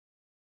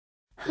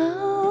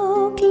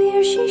How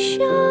clear she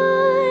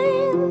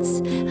shines,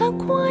 how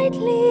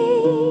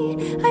quietly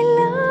I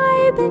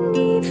lie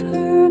beneath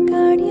her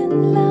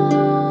guardian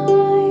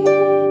light.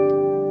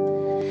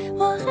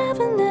 While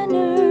heaven and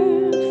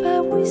earth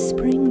are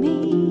whispering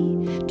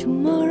me,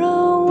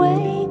 tomorrow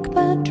wake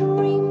but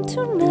dream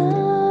tonight.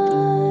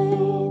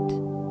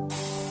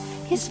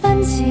 His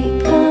fancy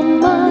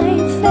come, my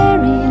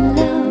fairy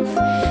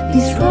love,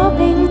 these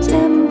robbing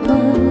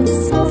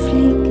temples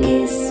softly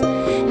kiss,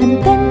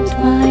 and bend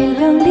my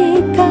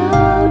lonely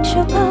couch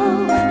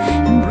above,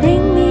 and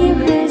bring me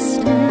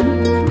rest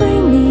and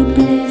bring me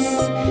bliss.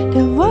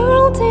 The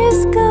world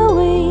is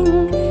going,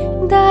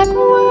 dark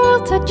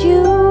world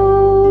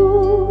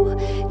adieu,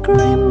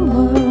 grim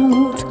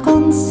world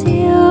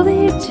conceal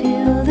it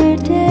till the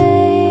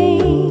day.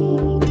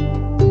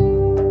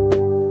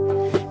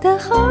 The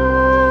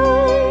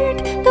heart,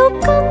 though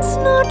canst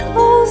not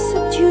hold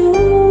subdue,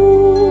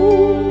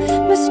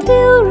 must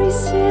still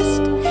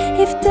resist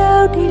if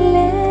thou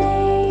delay.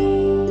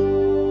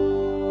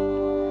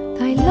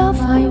 Thy love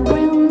I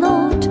will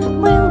not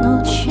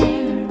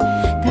share.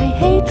 Thy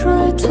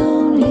hatred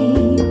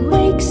only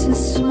makes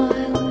us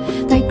smile.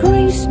 Thy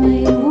griefs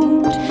may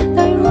wound,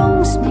 thy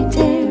wrongs may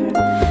tear,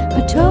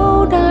 but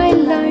oh, thy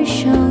light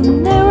shall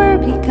never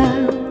be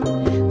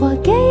gone. While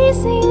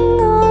gazing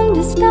on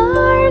the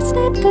stars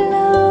that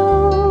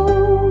glow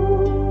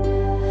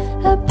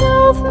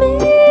above me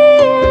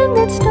in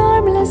that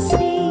stormless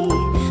sea,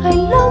 I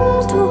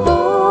long to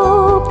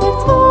hope that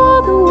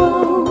all the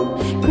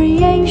woe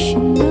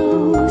creation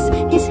knows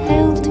is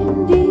held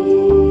in thee.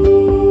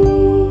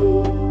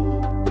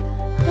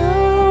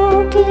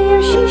 How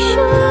clear she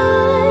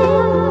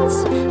shines,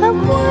 how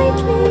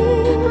quietly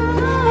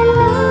I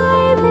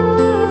lie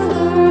beneath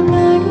her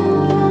guardian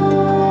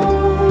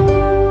light.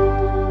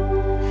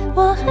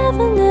 While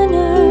heaven and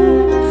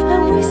earth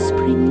are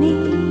whispering me,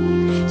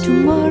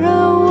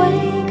 tomorrow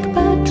wake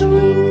but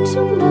dream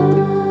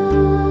tonight.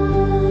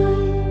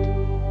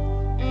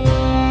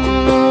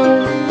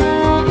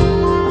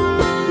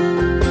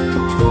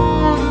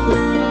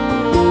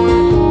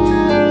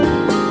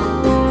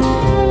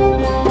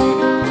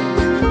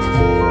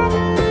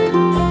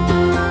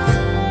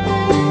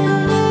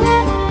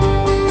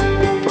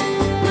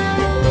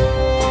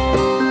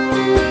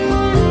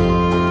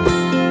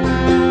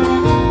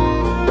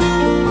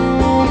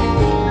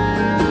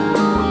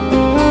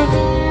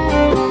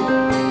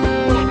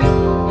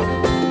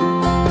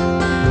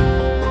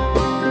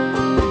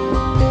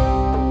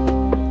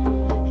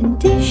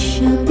 This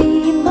shall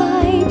be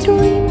my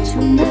dream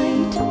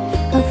tonight.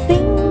 I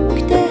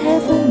think the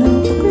heaven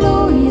of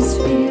glorious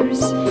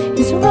spheres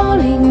is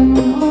rolling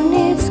on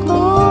its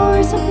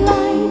course of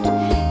light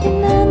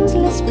in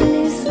endless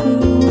bliss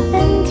through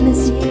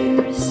endless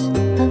years.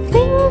 I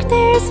think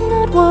there's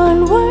not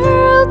one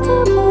world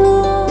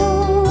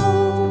above,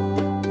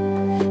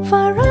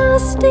 for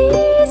us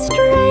these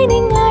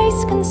straining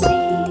eyes can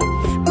see,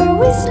 where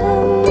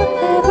wisdom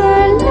ever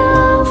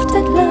laughed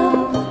at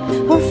love,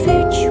 or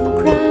virtue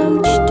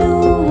crouched to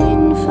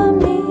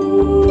infamy.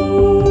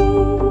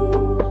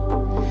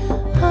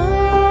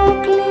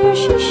 How clear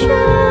she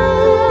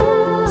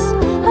shines,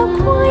 how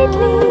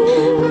quietly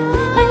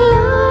I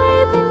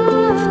lie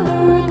beneath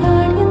her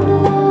guardian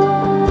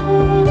light.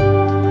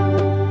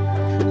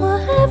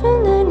 While heaven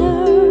and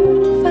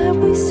earth are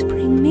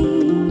whispering me,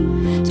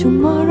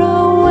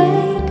 tomorrow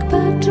wake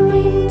but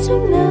dream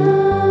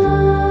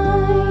tonight.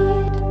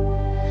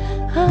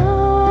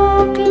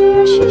 How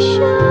clear she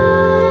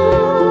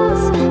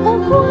shines, how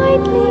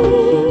quietly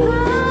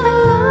I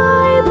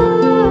lie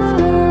beneath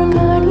her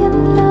guardian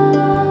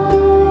light.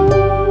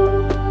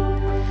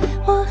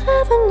 While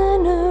heaven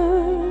and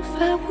earth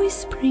are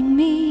whispering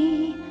me,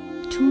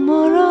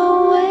 tomorrow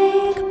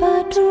wake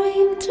but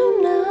dream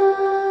tonight.